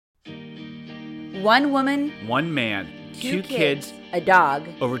One woman, one man, two kids, a dog,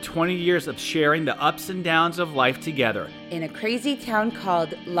 over 20 years of sharing the ups and downs of life together. in a crazy town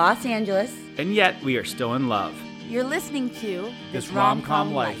called Los Angeles. And yet we are still in love. You're listening to This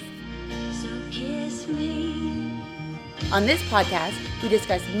rom-com life. So kiss me. On this podcast, we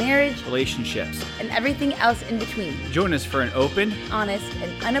discuss marriage Relationships. and everything else in between. Join us for an open, Honest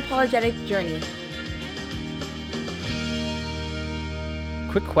and unapologetic journey.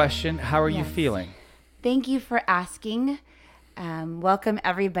 quick question. How are you Yes. feeling? Thank you for asking. Welcome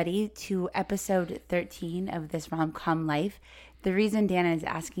everybody to episode 13 of This Rom-Com Life. The reason Dana is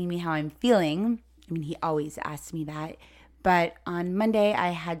asking me how I'm feeling, I mean, he always asks me that, but on Monday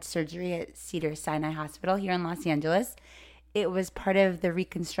I had surgery at Cedars-Sinai Hospital here in Los Angeles. It was part of the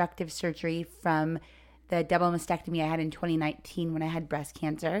reconstructive surgery from the double mastectomy I had in 2019 when I had breast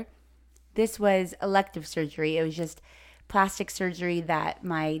cancer. This was elective surgery. It was just plastic surgery that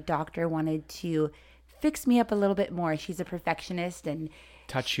my doctor wanted to fix me up a little bit more. She's a perfectionist and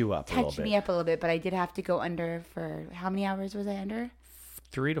Touch you up a little touched bit. me up a little bit, but I did have to go under for, how many hours was I under?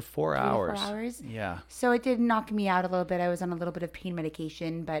 3 to 4 3 to 4 hours. hours. Yeah. So it did knock me out a little bit. I was on a little bit of pain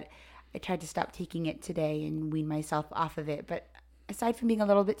medication, but I tried to stop taking it today and wean myself off of it. But aside from being a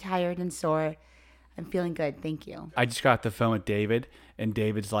little bit tired and sore, I'm feeling good. Thank you. I just got off the phone with David, and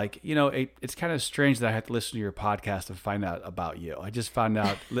David's like, it's kind of strange that I have to listen to your podcast to find out about you. I just found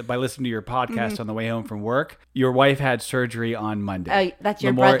out by listening to your podcast on the way home from work. Your wife had surgery on Monday. That's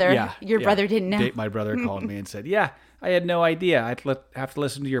your brother. Yeah. Your brother didn't know. My brother called me and said, yeah, I had no idea. I'd have to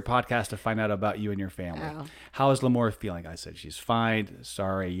listen to your podcast to find out about you and your family. Oh. How is Lamore feeling? I said, she's fine.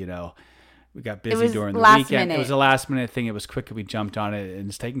 Sorry, we got busy was during the last weekend. minute. It was a last minute thing. It was quick and we jumped on it and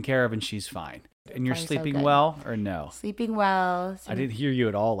it's taken care of and she's fine. And you're Probably so sleeping good. well or no? Sleeping well. I didn't hear you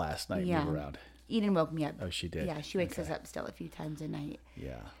at all last night. Yeah. You were around. Eden woke me up. Oh, she did? Yeah, she wakes us up still a few times a night.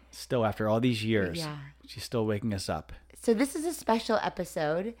 Yeah. Still, after all these years, Yeah. she's still waking us up. So this is a special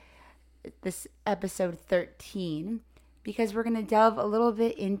episode, this episode 13, because we're going to delve a little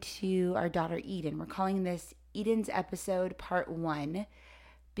bit into our daughter Eden. We're calling this Eden's episode part 1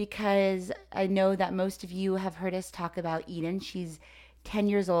 because I know that most of you have heard us talk about Eden. She's 10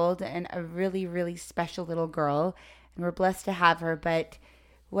 years old and a really, really special little girl, and we're blessed to have her. But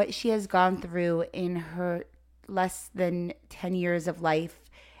what she has gone through in her less than 10 years of life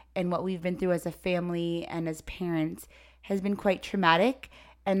and what we've been through as a family and as parents has been quite traumatic.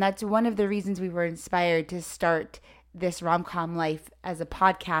 And that's one of the reasons we were inspired to start this Rom-Com Life as a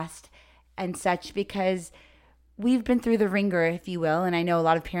podcast and such, because we've been through the ringer, if you will. And I know a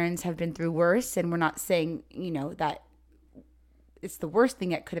lot of parents have been through worse, and we're not saying, that it's the worst thing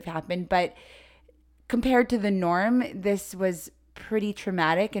that could have happened, but compared to the norm, this was pretty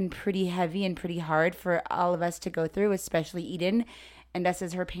traumatic and pretty heavy and pretty hard for all of us to go through, especially Eden and us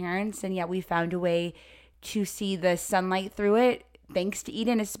as her parents. And yet we found a way to see the sunlight through it, thanks to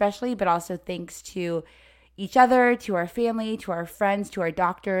Eden especially, but also thanks to each other, to our family, to our friends, to our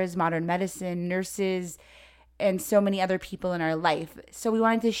doctors, modern medicine, nurses, and so many other people in our life. So we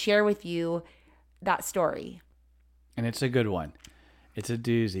wanted to share with you that story. And it's a good one. It's a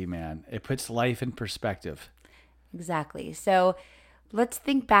doozy, man. It puts life in perspective. Exactly. So let's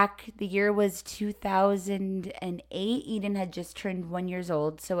think back. The year was 2008. Eden had just turned 1 year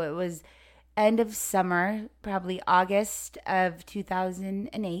old. So it was end of summer, probably August of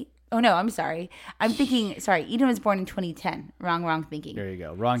 2008. Oh, no, I'm sorry. Eden was born in 2010. Wrong thinking. There you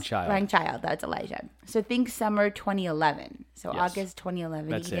go. Wrong child. Wrong child. That's Elijah. So think summer 2011. So Yes. August 2011.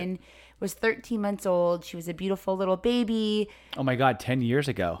 That's Eden was 13 months old. She was a beautiful little baby. Oh my God, 10 years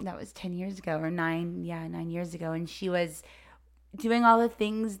ago. That was 10 years ago or 9 years ago. And she was doing all the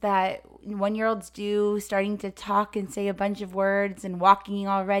things that 1-year-olds do, starting to talk and say a bunch of words and walking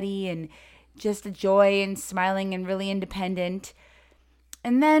already and just a joy and smiling and really independent.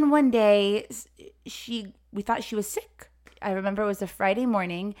 And then one day we thought she was sick. I remember it was a Friday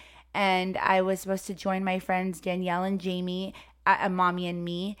morning and I was supposed to join my friends Danielle and Jamie at a Mommy and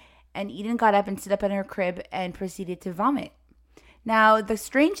Me. And Eden got up and stood up in her crib and proceeded to vomit. Now, the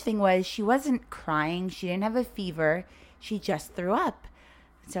strange thing was she wasn't crying. She didn't have a fever. She just threw up.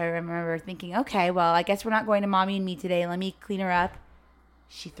 So I remember thinking, okay, well, I guess we're not going to Mommy and Me today. Let me clean her up.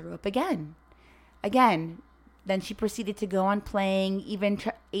 She threw up again. Then she proceeded to go on playing, even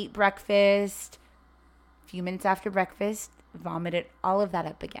ate breakfast. A few minutes after breakfast, vomited all of that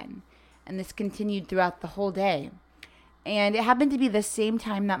up again. And this continued throughout the whole day. And it happened to be the same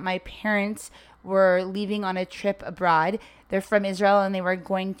time that my parents were leaving on a trip abroad. They're from Israel and they were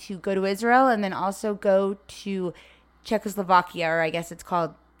going to go to Israel and then also go to Czechoslovakia, or I guess it's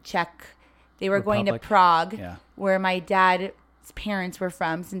called Czech. They were going to Republic. Prague, Yeah. where my dad's dad's parents were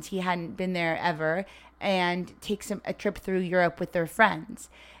from, since he hadn't been there ever, and take a trip through Europe with their friends.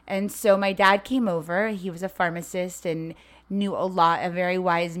 And so my dad came over. He was a pharmacist and knew a lot, a very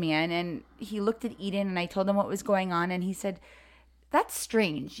wise man. And he looked at Eden, and I told him what was going on. And he said, "That's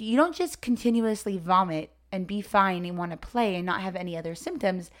strange. You don't just continuously vomit and be fine and want to play and not have any other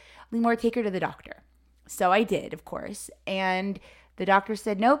symptoms. Limor, take her to the doctor." So I did, of course. And the doctor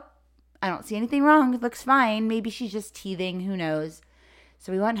said, "Nope, I don't see anything wrong. It looks fine. Maybe she's just teething. Who knows?"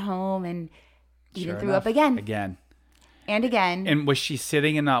 So we went home, and Eden threw up again. And again. And was she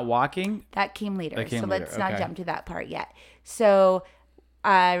sitting and not walking? That came later. Let's not Okay. jump to that part yet. So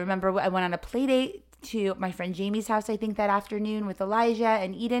I remember I went on a play date to my friend Jamie's house, I think, that afternoon with Elijah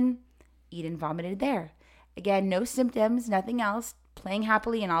and Eden. Eden vomited there. Again, no symptoms, nothing else, playing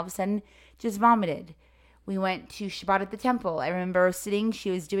happily, and all of a sudden just vomited. We went to Shabbat at the temple. I remember sitting,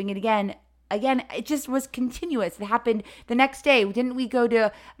 she was doing it again. Again, it just was continuous. It happened the next day. Didn't we go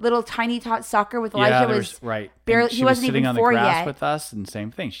to little tiny tot soccer with Elijah? Yeah, right. Barely, And she he was wasn't sitting even on the 4 grass yet. with us, and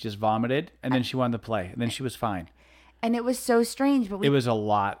same thing. She just vomited, and then she wanted to play, and then she was fine. And it was so strange. But It was a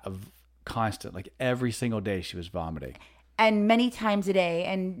lot of constant, like every single day she was vomiting. And many times a day,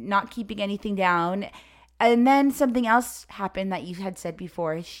 and not keeping anything down. And then something else happened that you had said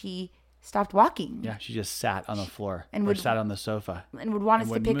before. She stopped walking. Yeah, she just sat on the floor And or sat on the sofa. And would want us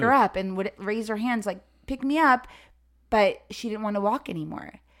to wouldn't pick her move. up and would raise her hands like, "Pick me up." But she didn't want to walk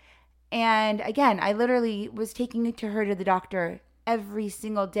anymore. And again, I literally was taking her to the doctor every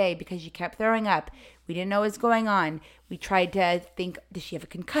single day because she kept throwing up. We didn't know what was going on. We tried to think, did she have a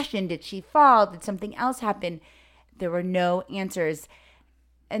concussion? Did she fall? Did something else happen? There were no answers.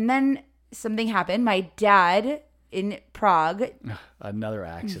 And then something happened. My dad in Prague, Another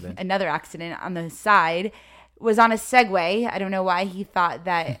accident. another accident on the side, was on a Segway. I don't know why he thought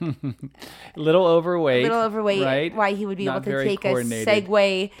that Little overweight. right? why he would be Not able to very take a coordinated,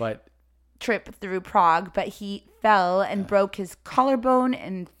 Segway But trip through Prague, but he fell and broke his collarbone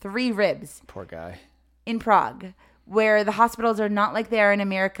and 3 ribs poor guy. in Prague, where the hospitals are not like they are in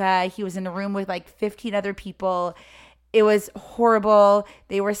America. He was in a room with like 15 other people. It was horrible.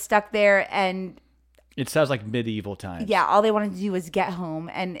 They were stuck there, and It sounds like medieval times. yeah, all they wanted to do was get home,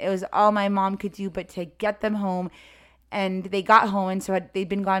 and it was all my mom could do but to get them home. And they got home, and so they'd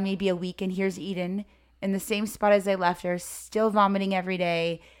been gone maybe a week, and here's Eden in the same spot as I left her, still vomiting every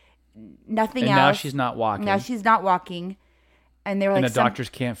day, nothing And else. now she's not walking. Now she's not walking, and they were and like, the doctors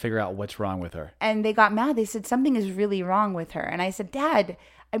can't figure out what's wrong with her. and they got mad. They said something is really wrong with her, and I said, "Dad,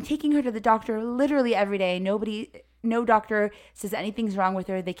 I'm taking her to the doctor literally every day. No doctor says anything's wrong with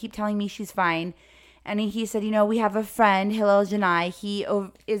her. They keep telling me she's fine." And he said, "We have a friend, Hillel Janai. He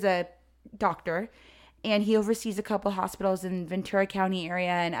is a doctor, and he oversees a couple hospitals in Ventura County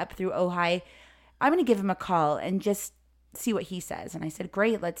area and up through Ojai. I'm going to give him a call and just see what he says." And I said,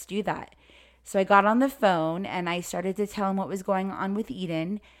 "Great, let's do that." So I got on the phone, and I started to tell him what was going on with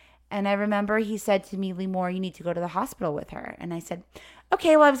Eden. And I remember he said to me, "Limor, you need to go to the hospital with her." And I said,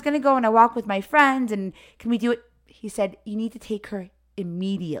 "Okay, well, I was going to go on a walk with my friends, and can we do it?" He said, "You need to take her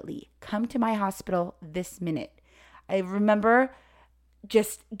immediately. Come to my hospital this minute." I remember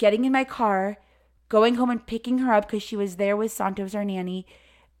just getting in my car, going home and picking her up because she was there with Santos, our nanny,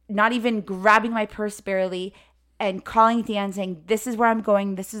 not even grabbing my purse barely, and calling Dan saying, "This is where I'm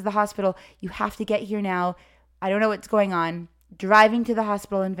going. This is the hospital. You have to get here now. I don't know what's going on." Driving to the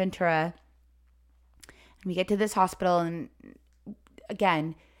hospital in Ventura. And we get to this hospital, and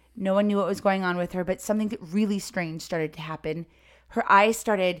again, no one knew what was going on with her, but something really strange started to happen. Her eyes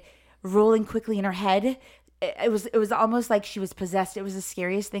started rolling quickly in her head. It was almost like she was possessed. It was the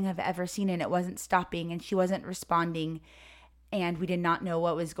scariest thing I've ever seen, and it wasn't stopping, and she wasn't responding, and we did not know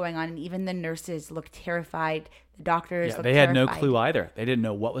what was going on. And even the nurses looked terrified. The doctors Yeah, looked they had no terrified. clue either. They didn't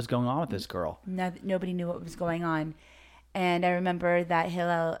know what was going on with this girl. Nobody knew what was going on. And I remember that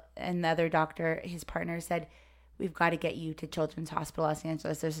Hillel and the other doctor, his partner, said, "We've got to get you to Children's Hospital Los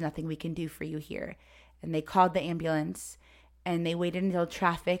Angeles. There's nothing we can do for you here." And they called the ambulance, and they waited until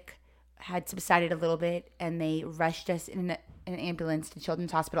traffic had subsided a little bit, and they rushed us in an ambulance to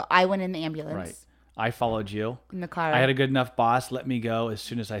Children's Hospital. I went in the ambulance. Right. I followed you. In the car. I had a good enough boss let me go as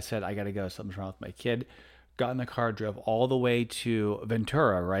soon as I said, "I got to go. Something's wrong with my kid." Got in the car, drove all the way to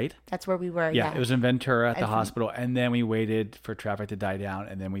Ventura, right? That's where we were. Yeah, it was in Ventura at the think- hospital. And then we waited for traffic to die down.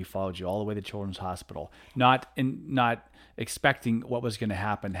 And then we followed you all the way to Children's Hospital. Not expecting what was going to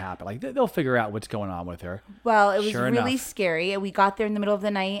happen. Like they'll figure out what's going on with her. Well, it was Sure really enough. scary. We got there in the middle of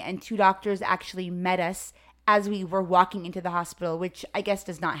the night, and 2 doctors actually met us as we were walking into the hospital, which I guess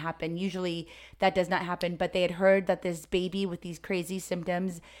does not happen. Usually that does not happen, but they had heard that this baby with these crazy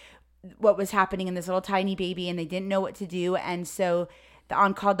symptoms what was happening in this little tiny baby, and they didn't know what to do. And so the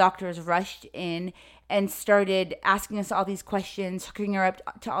on-call doctors rushed in and started asking us all these questions, hooking her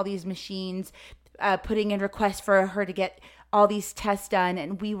up to all these machines, putting in requests for her to get all these tests done.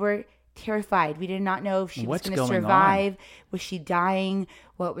 And we were terrified. We did not know if she was going to survive. Was she dying?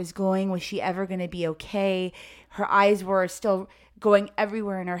 What was going? Was she ever going to be okay? Her eyes were still going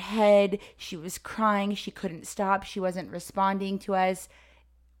everywhere in her head. She was crying. She couldn't stop. She wasn't responding to us.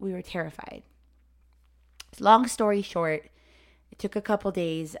 We were terrified. Long story short, it took a couple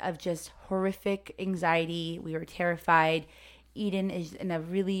days of just horrific anxiety. We were terrified. Eden is in a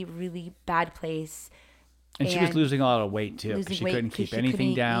really, really bad place. And she was losing a lot of weight too, because she couldn't keep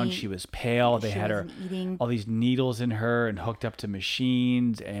anything down. She was pale. They had her all these needles in her and hooked up to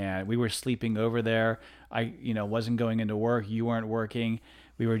machines, and we were sleeping over there. I, wasn't going into work. You weren't working.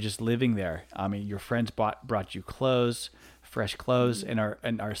 We were just living there. I mean, your friends brought you clothes, fresh clothes, and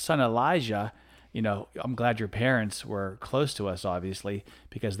our son Elijah. I'm glad your parents were close to us, obviously,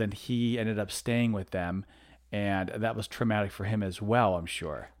 because then he ended up staying with them. And that was traumatic for him as well, I'm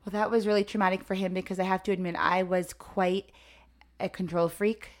sure. Well, that was really traumatic for him because I have to admit I was quite a control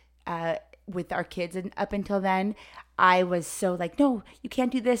freak with our kids. And up until then, I was so like, no, you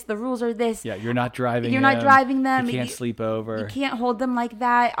can't do this. The rules are this. Yeah, you're not driving You're not driving them. You can't sleep over. You can't hold them like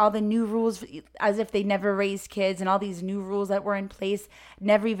that. All the new rules, as if they never raised kids, and all these new rules that were in place,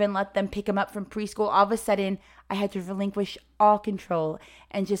 never even let them pick them up from preschool. All of a sudden, I had to relinquish all control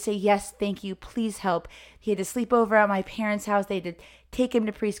and just say, yes, thank you, please help. He had to sleep over at my parents' house. They had to take him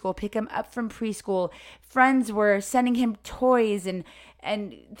to preschool, pick him up from preschool. Friends were sending him toys and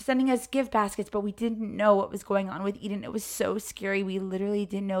sending us gift baskets, but we didn't know what was going on with Eden. It was so scary. We literally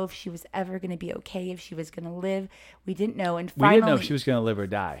didn't know if she was ever going to be okay, if she was going to live. We didn't know. And finally, we didn't know if she was going to live or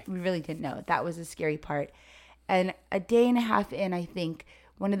die. We really didn't know. That was the scary part. And a day and a half in, I think,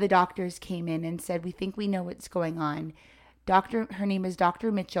 one of the doctors came in and said, we think we know what's going on. Her name is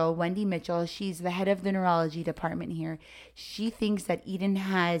Dr. Mitchell, Wendy Mitchell. She's the head of the neurology department here. She thinks that Eden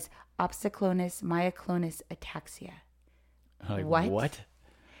has opsoclonus myoclonus ataxia. Like, what? What?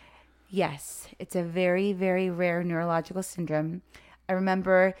 Yes, it's a very, very rare neurological syndrome. I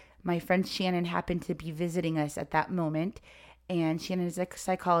remember my friend Shannon happened to be visiting us at that moment, and Shannon is a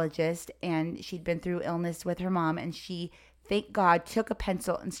psychologist, and she'd been through illness with her mom, and she, thank God, took a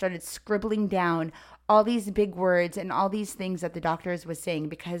pencil and started scribbling down all these big words and all these things that the doctors was saying,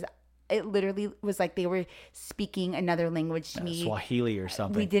 because it literally was like they were speaking another language to me. Swahili or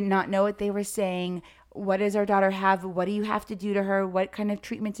something. We did not know what they were saying. What does our daughter have? What do you have to do to her? What kind of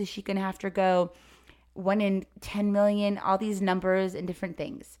treatments is she going to have to go? 1 in 10 million, all these numbers and different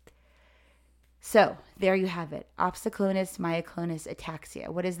things. So there you have it. Opsoclonus myoclonus ataxia.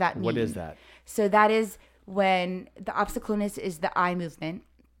 What does that mean? What is that? So that is when the opsoclonus is the eye movement,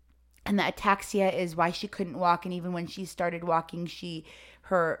 and the ataxia is why she couldn't walk. And even when she started walking,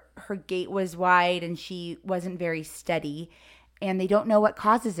 her gait was wide and she wasn't very steady. And they don't know what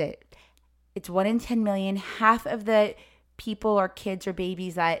causes it. It's 1 in 10 million. Half of the people or kids or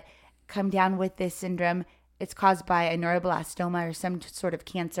babies that come down with this syndrome, it's caused by a neuroblastoma or some sort of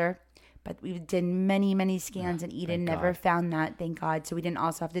cancer. But we did many, many scans, and Eden never found that, thank God. So we didn't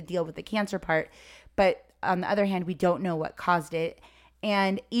also have to deal with the cancer part. But on the other hand, we don't know what caused it.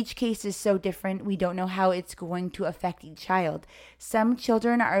 And each case is so different. We don't know how it's going to affect each child. Some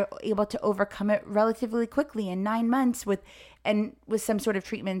children are able to overcome it relatively quickly in 9 months with some sort of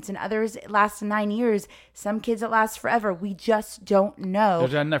treatments, and others it lasts 9 years. Some kids it lasts forever. We just don't know.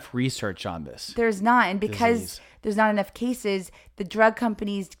 There's not enough research on this. There's not. And because there's not enough cases, the drug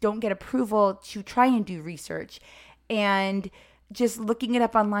companies don't get approval to try and do research. And just looking it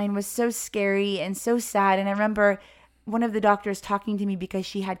up online was so scary and so sad. And I remember one of the doctors talking to me because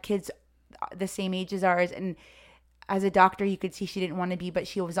she had kids the same age as ours, and as a doctor you could see she didn't want to be, but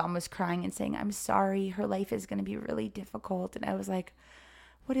she was almost crying and saying, I'm sorry, her life is going to be really difficult. And I was like,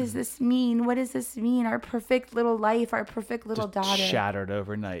 what does this mean? What does this mean? Our perfect little life, our perfect little just daughter shattered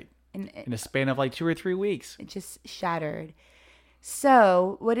overnight in a span of like 2 or 3 weeks. It just shattered.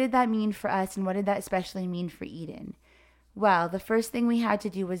 So what did that mean for us, and what did that especially mean for Eden? Well, the first thing we had to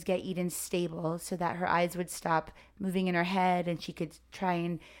do was get Eden stable so that her eyes would stop moving in her head and she could try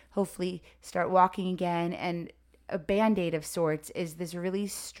and hopefully start walking again. And a Band-Aid of sorts is this really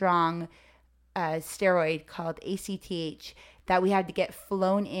strong steroid called ACTH that we had to get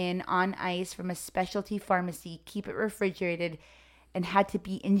flown in on ice from a specialty pharmacy, keep it refrigerated, and had to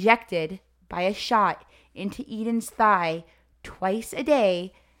be injected by a shot into Eden's thigh twice a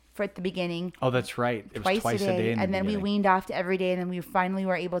day for at the beginning. Oh, that's right. It was twice a day. And then we weaned off to every day, and then we finally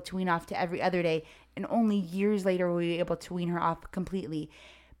were able to wean off to every other day. And only years later were we able to wean her off completely.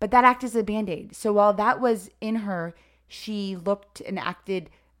 But that acted as a Band-Aid. So while that was in her, she looked and acted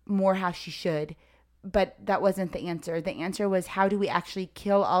more how she should. But that wasn't the answer. The answer was, how do we actually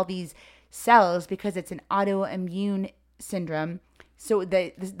kill all these cells, because it's an autoimmune syndrome. So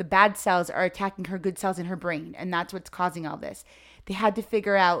the bad cells are attacking her good cells in her brain, and that's what's causing all this. They had to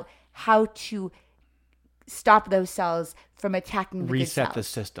figure out how to stop those cells from attacking the Reset good the cells.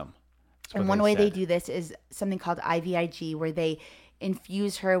 system. And one way they do this is something called IVIG, where they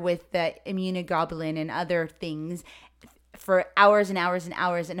infuse her with the immunoglobulin and other things for hours and hours and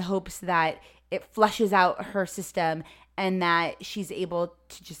hours in hopes that it flushes out her system and that she's able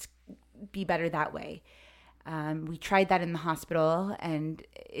to just be better that way. We tried that in the hospital, and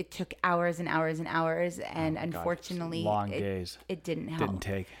it took hours and hours and hours, and unfortunately, long days. It didn't help. Didn't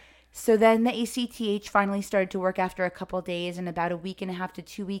take. So then the ACTH finally started to work after a couple of days, and about a week and a half to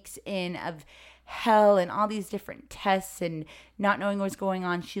 2 weeks in of hell and all these different tests and not knowing what was going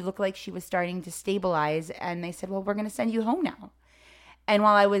on, she looked like she was starting to stabilize, and they said, well, we're going to send you home now. And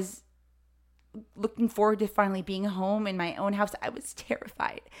while I was looking forward to finally being home in my own house, I was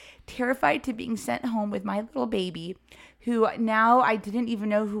terrified to being sent home with my little baby, who now I didn't even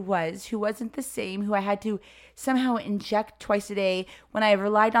know who wasn't the same, who I had to somehow inject twice a day when I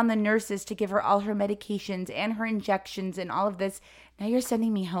relied on the nurses to give her all her medications and her injections and all of this. Now you're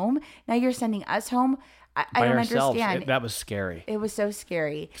sending me home? Now you're sending us home? I don't understand. That was scary. It was so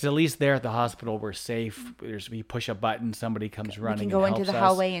scary. Because at least there at the hospital, we're safe. We push a button, somebody comes running. We can go and into helps the us.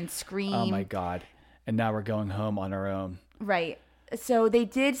 hallway and scream. Oh my God. And now we're going home on our own. Right. So they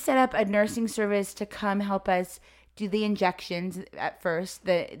did set up a nursing service to come help us do the injections at first,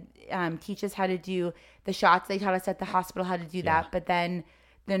 teach us how to do the shots. They taught us at the hospital how to do that. But then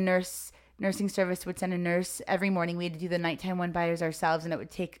the nursing service would send a nurse every morning. We had to do the nighttime one by ourselves, and it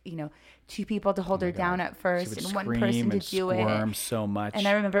would take, 2 people to hold her down at first and one person to do it. Squirm so much. And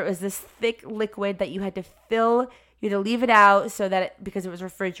I remember it was this thick liquid that you had to fill. You had to leave it out so that because it was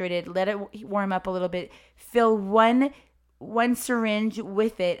refrigerated, let it warm up a little bit, fill one syringe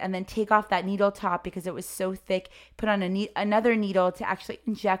with it, and then take off that needle top because it was so thick, put on another needle to actually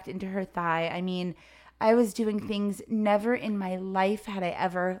inject into her thigh. I mean, I was doing things never in my life had I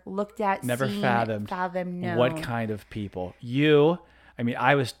ever looked at, never seen, fathomed no. what kind of people.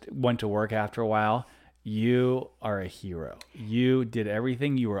 I went to work after a while. You are a hero. You did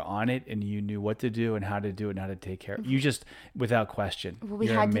everything. You were on it, and you knew what to do and how to do it and how to take care of it. You just, without question. Well, we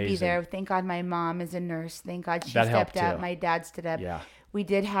you're had amazing. to be there. Thank God my mom is a nurse. Thank God she That helped stepped out. too. My dad stood up. Yeah. We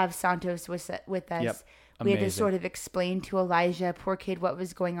did have Santos with us. Yep. We had to Amazing. sort of explain to Elijah, poor kid, what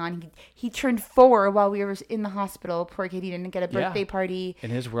was going on. He turned 4 while we were in the hospital. Poor kid, he didn't get a birthday party.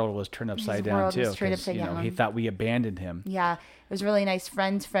 And his world was turned upside down world too. was turned 'cause, upside down. He thought we abandoned him. Yeah, it was really nice.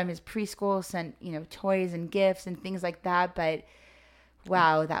 Friends from his preschool sent, toys and gifts and things like that. But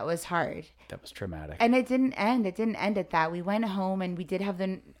wow, that was hard. That was traumatic. And it didn't end. It didn't end at that. We went home and we did have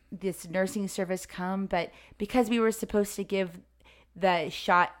this nursing service come, but because we were supposed to give the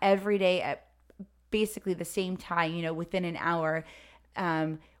shot every day at basically the same time, within an hour,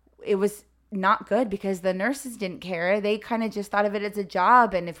 it was not good because the nurses didn't care. They kind of just thought of it as a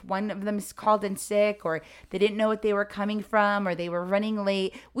job, and if one of them called in sick or they didn't know what they were coming from or they were running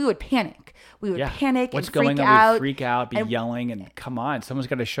late, we would panic. Panic What's and freak going on? out. We'd freak out, be and yelling, and come on, someone's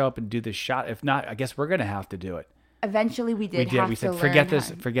got to show up and do the shot. If not, I guess we're going to have to do it. Eventually, we did. We said, forget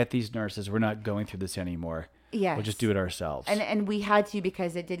this. Forget these nurses. We're not going through this anymore. Yes. We'll just do it ourselves. And we had to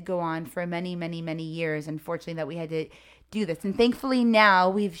because it did go on for many, many, many years. Unfortunately, that we had to do this. And thankfully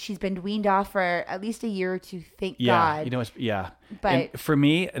now she's been weaned off for at least a year or two. Thank God. But But for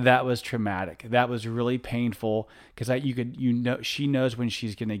me, that was traumatic. That was really painful because she knows when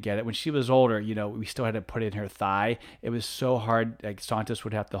she's going to get it. When she was older, we still had to put it in her thigh. It was so hard. Like Santos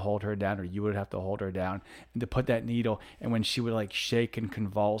would have to hold her down, or you would have to hold her down, and to put that needle. And when she would like shake and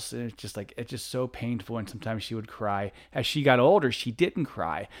convulse, it's just so painful. And sometimes she would cry. As she got older, she didn't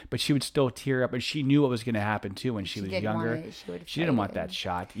cry, but she would still tear up, and she knew what was going to happen too when she was didn't younger. want it. She didn't want that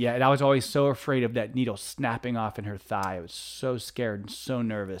shot. Yeah, and I was always so afraid of that needle snapping off in her thigh. I was so scared and so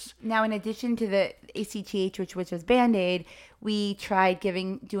nervous. Now, in addition to the ACTH, which was Band-Aid, we tried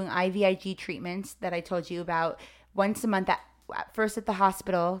doing IVIG treatments that I told you about once a month. At first at the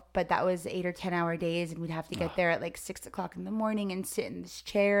hospital, but that was 8 or 10 hour days, and we'd have to get there at like 6 o'clock in the morning and sit in this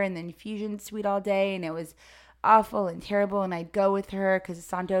chair in the infusion suite all day, and it was awful and terrible. And I'd go with her because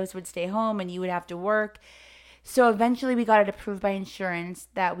Santos would stay home and you would have to work. So eventually we got it approved by insurance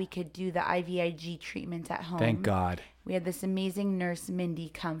that we could do the IVIG treatments at home. Thank God. We had this amazing nurse, Mindy,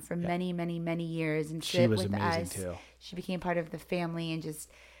 come for many, many, many years and She sit was with amazing us. too. She became part of the family and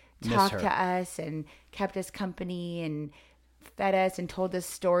just Miss talked her. to us and kept us company. And fed us and told us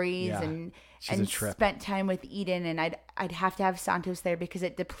stories Yeah. and She's a trip. spent time with Eden, and I'd have to have Santos there because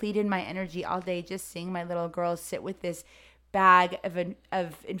it depleted my energy all day just seeing my little girl sit with this bag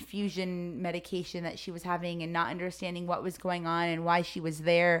of infusion medication that she was having and not understanding what was going on and why she was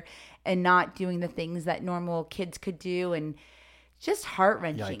there and not doing the things that normal kids could do, and just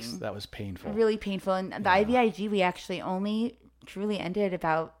heart-wrenching. Yikes, that was painful. Really painful. And the IVIG we actually only truly ended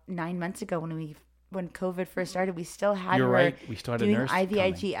about 9 months ago when COVID first started. We still had You're her right. We still had a doing nurse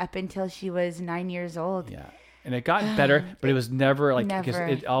IVIG up until she was 9 years old. Yeah. And it got better, but it was never like, because Never.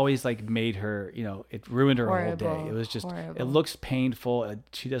 it always like made her, it ruined her whole day. Horrible, It was just, it horrible. looks painful.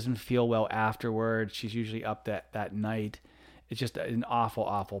 She doesn't feel well afterwards. She's usually up that night. It's just an awful,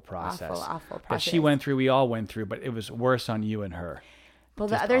 awful process. Awful That she process. went through, we all went through, but it was worse on you and her. Well,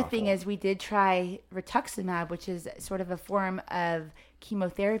 the Just other thing awful. is we did try rituximab, which is sort of a form of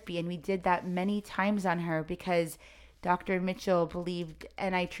chemotherapy, and we did that many times on her because Dr. Mitchell believed,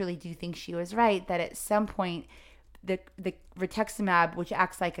 and I truly do think she was right, that at some point the rituximab, which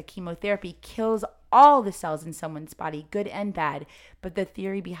acts like a chemotherapy, kills all the cells in someone's body, good and bad. But the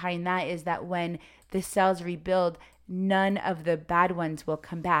theory behind that is that when the cells rebuild, none of the bad ones will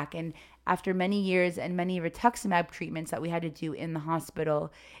come back. And after many years and many rituximab treatments that we had to do in the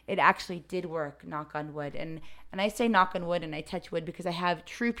hospital, it actually did work, knock on wood. And I say knock on wood and I touch wood because I have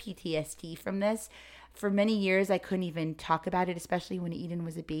true PTSD from this. For many years, I couldn't even talk about it, especially when Eden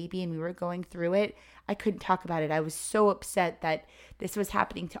was a baby and we were going through it. I couldn't talk about it. I was so upset that this was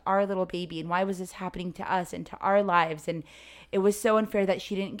happening to our little baby, and why was this happening to us and to our lives? And it was so unfair that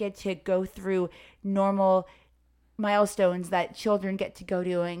she didn't get to go through normal milestones that children get to go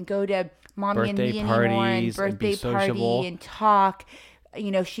to, and go to mommy and Birthday me anymore, and parties and be birthday party sociable. and talk.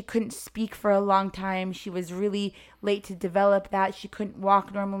 She couldn't speak for a long time. She was really late to develop that. She couldn't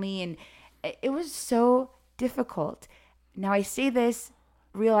walk normally, and it was so difficult. Now I say this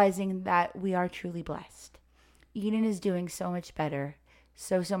realizing that we are truly blessed. Eden is doing so much better,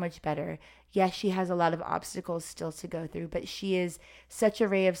 so much better. Yes, she has a lot of obstacles still to go through, but she is such a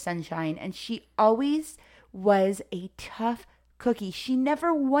ray of sunshine, and she always was a tough cookie. She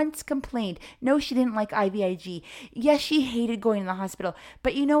never once complained. No, she didn't like IVIG. Yes, she hated going to the hospital.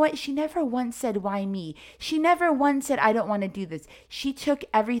 But you know what? She never once said, why me? She never once said, I don't want to do this. She took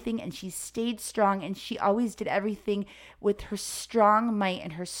everything and she stayed strong, and she always did everything with her strong might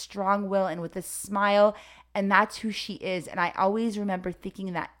and her strong will and with a smile. And that's who she is. And I always remember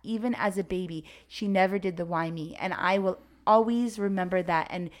thinking that even as a baby, she never did the why me. And I will always remember that.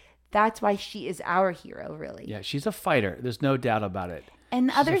 And that's why she is our hero, really. Yeah, she's a fighter. There's no doubt about it. And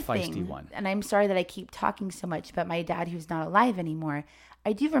the She's other a feisty thing, one. and I'm sorry that I keep talking so much about my dad who's not alive anymore.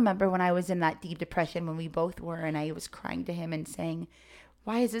 I do remember when I was in that deep depression, when we both were, and I was crying to him and saying,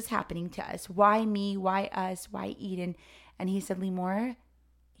 why is this happening to us? Why me? Why us? Why Eden? And he said, Limor,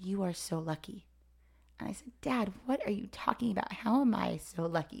 you are so lucky. And I said, Dad, what are you talking about? How am I so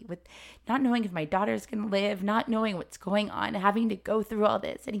lucky with not knowing if my daughter's going to live, not knowing what's going on, having to go through all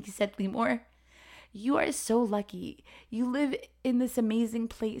this? And he said, Limor, you are so lucky. You live in this amazing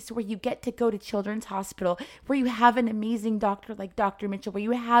place where you get to go to Children's Hospital, where you have an amazing doctor like Dr. Mitchell, where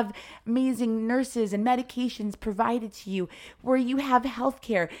you have amazing nurses and medications provided to you, where you have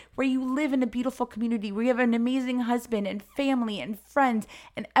healthcare, where you live in a beautiful community, where you have an amazing husband and family and friends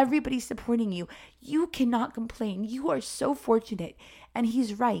and everybody supporting you. You cannot complain. You are so fortunate. And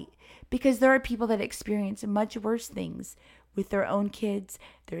he's right, because there are people that experience much worse things with their own kids.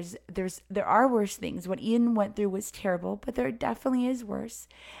 There are worse things. What Ian went through was terrible, but there definitely is worse.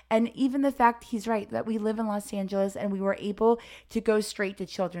 And even the fact, he's right, that we live in Los Angeles and we were able to go straight to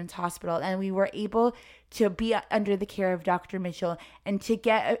Children's Hospital, and we were able to be under the care of Dr. Mitchell, and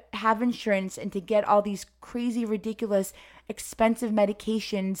to have insurance, and to get all these crazy, ridiculous, expensive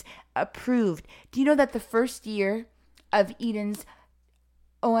medications approved. Do you know that the first year of Eden's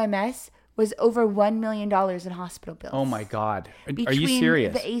OMS was over $1 million in hospital bills? Oh my God. Are Between you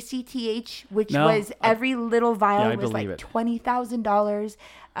serious? the ACTH, which No, was every little vial I was like believe it. $20,000.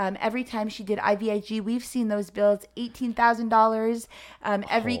 Every time she did IVIG, we've seen those bills, $18,000.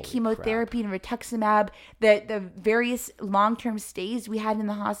 Every Holy chemotherapy and rituximab, the various long-term stays we had in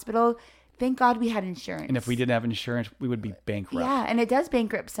the hospital. Thank God we had insurance. And if we didn't have insurance, we would be bankrupt. Yeah, and it does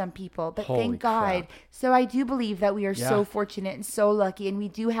bankrupt some people, but Holy thank God. crap. So I do believe that we are so Yeah. fortunate and so lucky, and we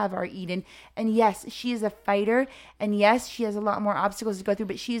do have our Eden. And yes, she is a fighter, and yes, she has a lot more obstacles to go through,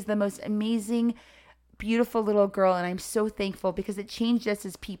 but she is the most amazing, beautiful little girl, and I'm so thankful, because it changed us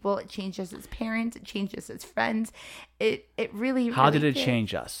as people, it changed us as parents, it changed us as friends. It really, How really did it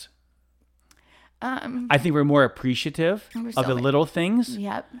change us? Um, I think we're more appreciative We're of so the many- little things,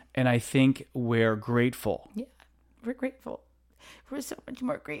 Yep. and I think we're grateful. Yeah, we're grateful. we're so much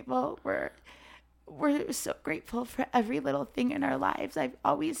more grateful. We're so grateful for every little thing in our lives. I've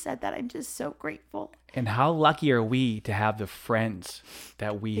always said that. I'm just so grateful. And how lucky are we to have the friends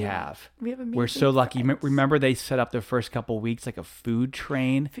that we have? We have amazing We're so lucky. friends. Remember they set up the first couple of weeks like a food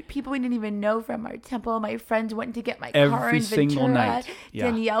train? People we didn't even know from our temple. My friends went to get my Every car in single Ventura. night. Yeah.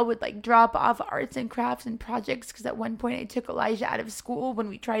 Danielle would like drop off arts and crafts and projects because at one point I took Elijah out of school when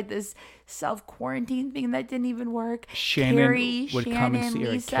we tried this self-quarantine thing that didn't even work. Shannon Carrie, would come and see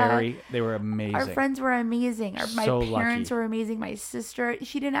her. Lisa. Carrie, they were amazing. Our friends were amazing. My So parents lucky. were amazing. My sister,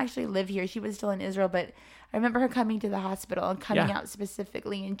 she didn't actually live here. She was still in Israel, but I remember her coming to the hospital and coming Yeah. out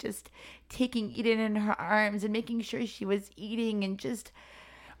specifically and just taking Eden in her arms and making sure she was eating and just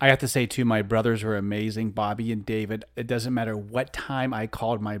I have to say, too, my brothers were amazing, Bobby and David. It doesn't matter what time I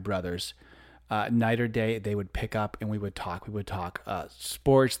called my brothers, night or day, they would pick up and we would talk. We would talk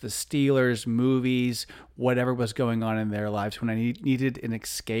sports, the Steelers, movies, whatever was going on in their lives. When I needed an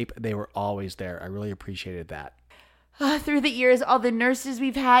escape, they were always there. I really appreciated that. through the years, all the nurses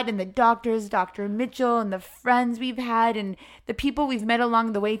we've had and the doctors, Dr. Mitchell, and the friends we've had and the people we've met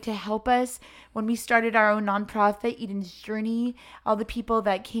along the way to help us when we started our own nonprofit, Eden's Journey, all the people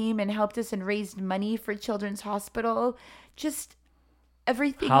that came and helped us and raised money for Children's Hospital, just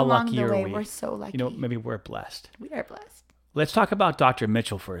everything How along lucky the are way. we? We're so lucky. You know, maybe we're blessed. We are blessed. Let's talk about Dr.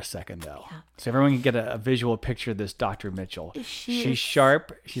 Mitchell for a second, though. Yeah. So everyone can get a visual picture of this Dr. Mitchell. She She's is-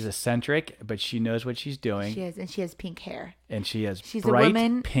 sharp. She's eccentric, but she knows what she's doing. She has pink hair. And she has She's a bright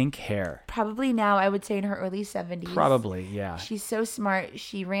woman- pink hair. Probably now, I would say in her early 70s. Probably, yeah. She's so smart.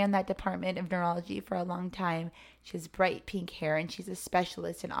 She ran that department of neurology for a long time. She has bright pink hair, and she's a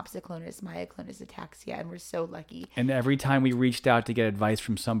specialist in opsoclonus, myoclonus ataxia, and we're so lucky. And every time we reached out to get advice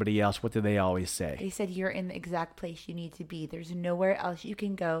from somebody else, what do they always say? They said you're in the exact place you need to be. There's nowhere else you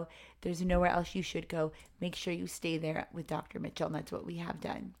can go. There's nowhere else you should go. Make sure you stay there with Dr. Mitchell, and that's what we have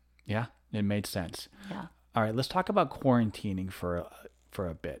done. Yeah, it made sense. Yeah. All right, let's talk about quarantining for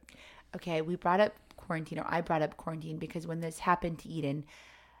a bit. Okay, we brought up quarantine, or I brought up quarantine because when this happened to Eden,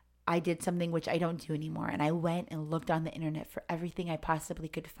 I did something which I don't do anymore. And I went and looked on the internet for everything I possibly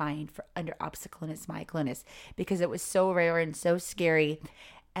could find for under opsoclonus, myoclonus, because it was so rare and so scary.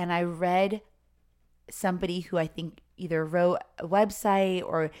 And I read somebody who I think either wrote a website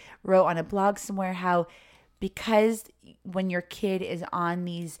or wrote on a blog somewhere how because when your kid is on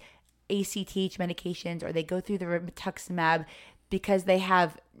these ACTH medications or they go through the rituximab, because they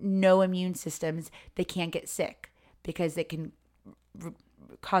have no immune systems, they can't get sick because it can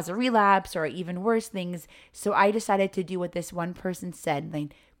cause a relapse or even worse things. So I decided to do what this one person said,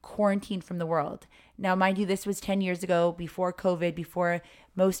 like quarantine from the world. Now, mind you, this was 10 years ago, before COVID, before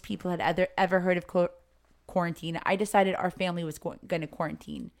most people had ever heard of quarantine. I decided our family was going to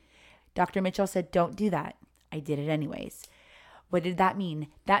quarantine. Dr. Mitchell said, don't do that. I did it anyways. What did that mean?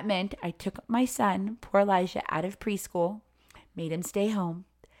 That meant I took my son, poor Elijah, out of preschool, made him stay home.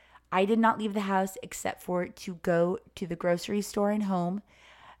 I did not leave the house except for to go to the grocery store and home.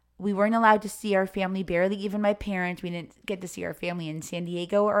 We weren't allowed to see our family, barely even my parents. We didn't get to see our family in San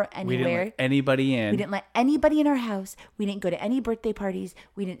Diego or We didn't anywhere. let anybody in. We didn't let anybody in our house. We didn't go to any birthday parties.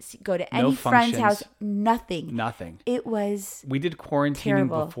 We didn't go to any friend's functions. house. Nothing. Nothing. It was We did quarantining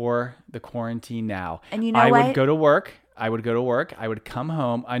terrible. before the quarantine now. And you know I what? would go to work. I would come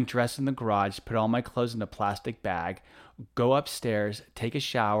home, undress in the garage, put all my clothes in a plastic bag, go upstairs, take a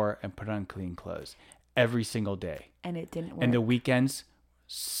shower, and put on clean clothes every single day. and it didn't work. And the weekends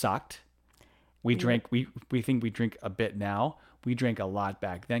sucked. We drank. We think we drink a bit now. We drank a lot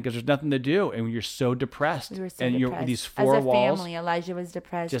back then because there's nothing to do, and you're so depressed. We were so and you're depressed. with these four As a walls. family, Elijah was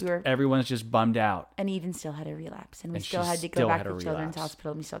depressed. Just We were, everyone's just bummed out. and Eden still had a relapse, and we And still she had to go still back had to a Children's relapse.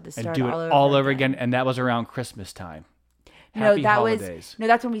 Hospital. And we still had to And start do it all over again. And that was around Christmas time. No, Happy that holidays. was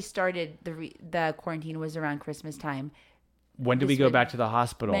that's when we started the quarantine was around Christmas time. When did we this go was back to the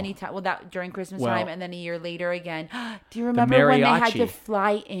hospital? Many times. Well, that during Christmas Well- time, and then a year later again. Do you remember when they had to mariachi.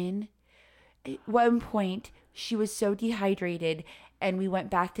 fly in? At one point, she was so dehydrated, and we went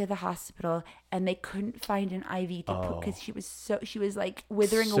back to the hospital, and they couldn't find an IV to put because she was like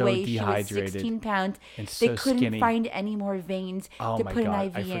withering So away. dehydrated. She was 16 pounds. And They so couldn't skinny. find any more veins Oh to my put God, an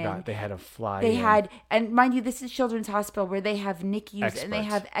IV I in. forgot they had to fly. They in. had, and mind you, this is Children's Hospital where they have NICUs and they Experts.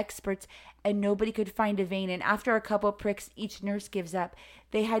 have experts, and nobody could find a vein. And after a couple pricks, each nurse gives up.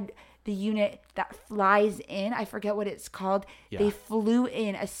 They had the unit that flies in. I forget what it's called. Yeah. They flew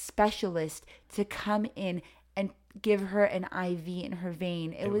in a specialist to come in and give her an IV in her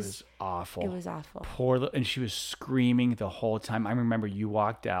vein. It was awful. It was awful. And she was screaming the whole time. I remember you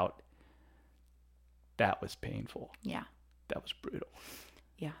walked out. That was painful. Yeah. That was brutal.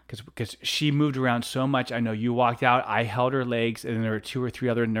 Yeah. Because she moved around so much. I know you walked out, I held her legs, and there were 2 or 3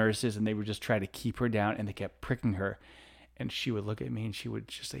 other nurses, and they were just trying to keep her down, and they kept pricking her. And she would look at me, and she would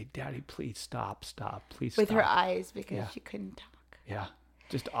just say, "Daddy, please stop, please stop." With her eyes because Yeah. she couldn't talk. Yeah,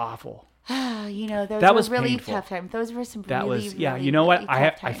 just awful. You know, those That were was really painful. tough times. Those were some That really, was, yeah, really, you know what? really I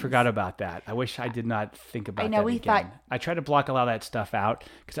tough times. forgot about that. I wish I did not think about I know that we again. thought- I try to block a lot of that stuff out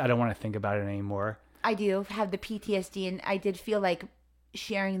because I don't want to think about it anymore. I do have the PTSD, and I did feel like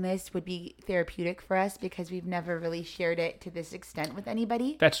sharing this would be therapeutic for us because we've never really shared it to this extent with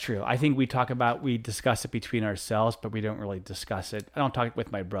anybody. That's true. I think we discuss it between ourselves, but we don't really discuss it. I don't talk with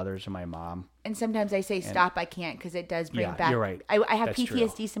my brothers or my mom. And sometimes I say stop, I can't, because it does bring Yeah, back. you're right. I have That's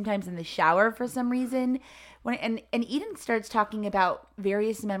PTSD sometimes in the shower for some reason. And Eden starts talking about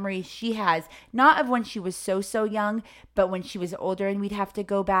various memories she has, not of when she was so young, but when she was older, and we'd have to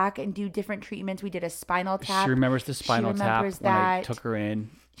go back and do different treatments. We did a spinal tap. She remembers the spinal tap remembers when I that. took her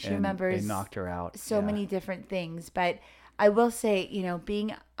in. She and remembers they knocked her out. So Yeah. many different things. But I will say, you know,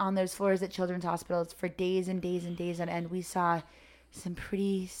 being on those floors at children's hospitals for days and days and days on end, we saw some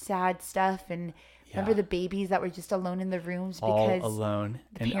pretty sad stuff. And remember Yeah. the babies that were just alone in the rooms all because alone.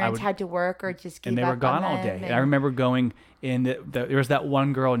 the parents had to work or just gave and they up were gone on all them. day. And I remember going in. There was that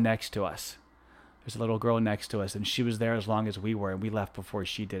one girl next to us. There's a little girl next to us, and she was there as long as we were, and we left before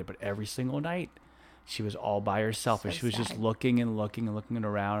she did. But every single night, she was all by herself, and So she was just sad. looking and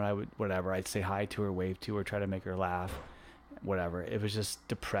around. I'd say hi to her, wave to her, try to make her laugh, whatever. It was just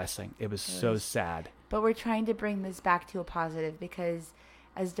depressing. It was so sad. But we're trying to bring this back to a positive because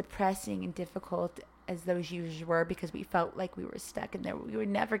as depressing and difficult as those years were, because we felt like we were stuck in there, we would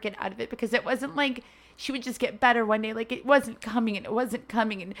never get out of it because it wasn't like she would just get better one day. Like it wasn't coming and it wasn't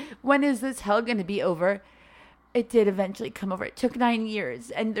coming. And when is this hell going to be over? It did eventually come over. It took 9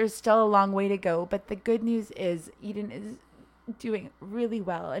 years and there's still a long way to go. But the good news is Eden is doing really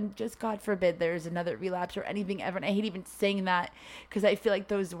well, and just God forbid there's another relapse or anything ever. And I hate even saying that because I feel like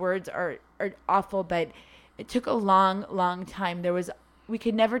those words are awful, but it took a long time. We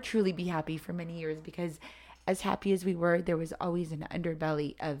could never truly be happy for many years because as happy as we were, there was always an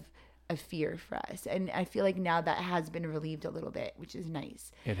underbelly of fear for us. And I feel like now that has been relieved a little bit, which is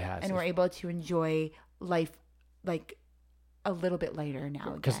nice. It has. And we're able to enjoy life like a little bit lighter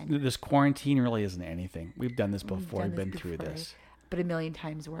now Because again. this quarantine really isn't anything. We've done this We've before. done We've this been through before, this. but a million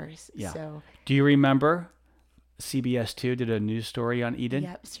times worse. Yeah. So Do you remember CBS 2 did a news story on Eden?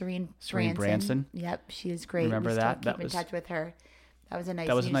 yep, Serene Serene Branson. Yep, she is great. Remember we that? Still That keep was- in touch with her. That was a nice.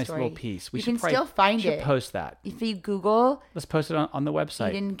 That was a news nice story. little piece. You can probably- still find should it. post that. If you Google Let's post it on the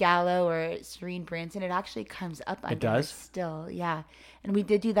website. Eden Gallo or Serene Branson, it actually comes up under does? still. Yeah. And we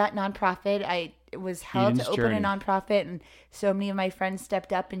did do that nonprofit. It was held Eden's to open Journey. a nonprofit, and so many of my friends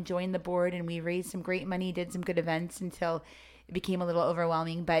stepped up and joined the board, and we raised some great money, did some good events until it became a little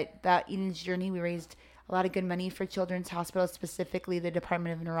overwhelming. But that Eden's Journey, we raised a lot of good money for children's hospitals, specifically the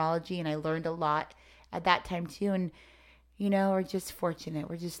Department of Neurology, and I learned a lot at that time too. And you know, we're just fortunate.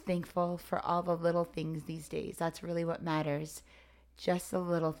 We're just thankful for all the little things these days. That's really what matters. Just the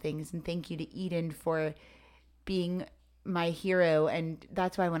little things. And thank you to Eden for being my hero. And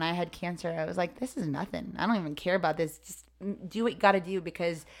that's why when I had cancer, I was like, this is nothing. I don't even care about this. Just do what you got to do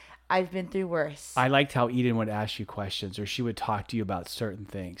because I've been through worse. I liked how Eden would ask you questions, or she would talk to you about certain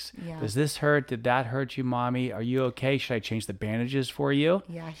things. Yeah. Does this hurt? Did that hurt you, Mommy? Are you okay? Should I change the bandages for you?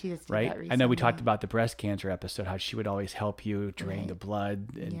 Yeah, she just did Right? that recently. I know we talked about the breast cancer episode, how she would always help you drain Right. the blood.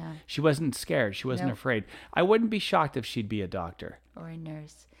 And Yeah. she wasn't scared. She wasn't Nope. afraid. I wouldn't be shocked if she'd be a doctor. Or a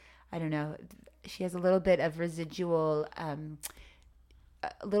nurse. I don't know. She has a little bit of residual,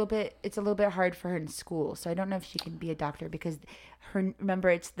 it's a little bit hard for her in school. So I don't know if she can be a doctor because remember,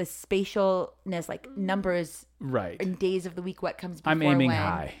 it's the spatialness, like numbers Right. and days of the week, what comes before I'm aiming when.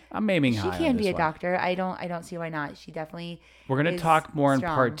 high. I'm aiming She high. can on be this a one. doctor. I don't see why not. She definitely We're going to is talk more in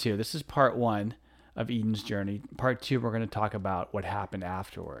strong. part 2. This is part 1 of Eden's journey. Part 2, we're going to talk about what happened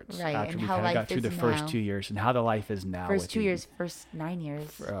afterwards. Right, After and we how kind of got life through is the first now. 2 years and how the life is now. First with 2 Eden. years, first 9 years.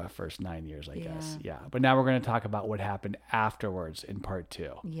 First 9 years, I Yeah. guess. Yeah. But now we're going to talk about what happened afterwards in part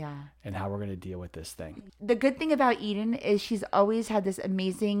 2 Yeah. and how we're going to deal with this thing. The good thing about Eden is she's always had this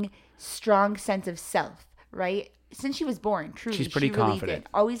amazing, strong sense of self, right? Since she was born, truly. She's pretty she really confident. did.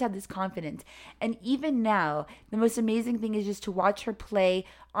 Always had this confidence. And even now, the most amazing thing is just to watch her play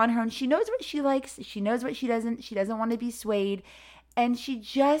on her own. She knows what she likes. She knows what she doesn't. She doesn't want to be swayed. And she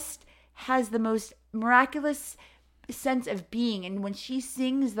just has the most miraculous sense of being. And when she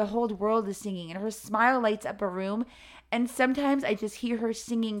sings, the whole world is singing. And her smile lights up a room. And sometimes I just hear her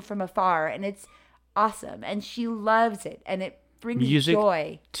singing from afar. And it's awesome. And she loves it. And it brings Music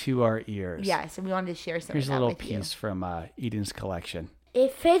joy. to our ears. Yes, and we wanted to share some Here's of a that little with you. piece from Eden's collection.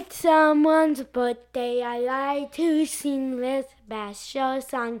 If it's someone's birthday, I like to sing this special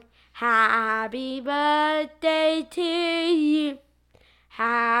song. Happy birthday to you.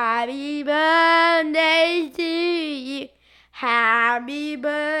 Happy birthday to you. Happy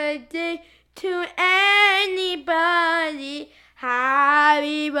birthday to anybody.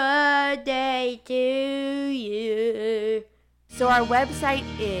 Happy birthday to you. So our website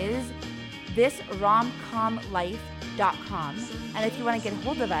is thisromcomlife.com, and if you want to get a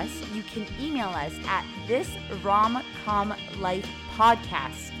hold of us, you can email us at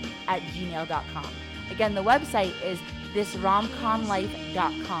thisromcomlifepodcast@gmail.com. Again, the website is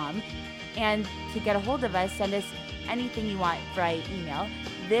thisromcomlife.com, and to get a hold of us, send us anything you want via email,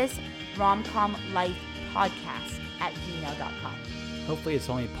 thisromcomlifepodcast@gmail.com. Hopefully it's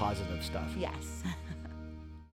only positive stuff. Yes.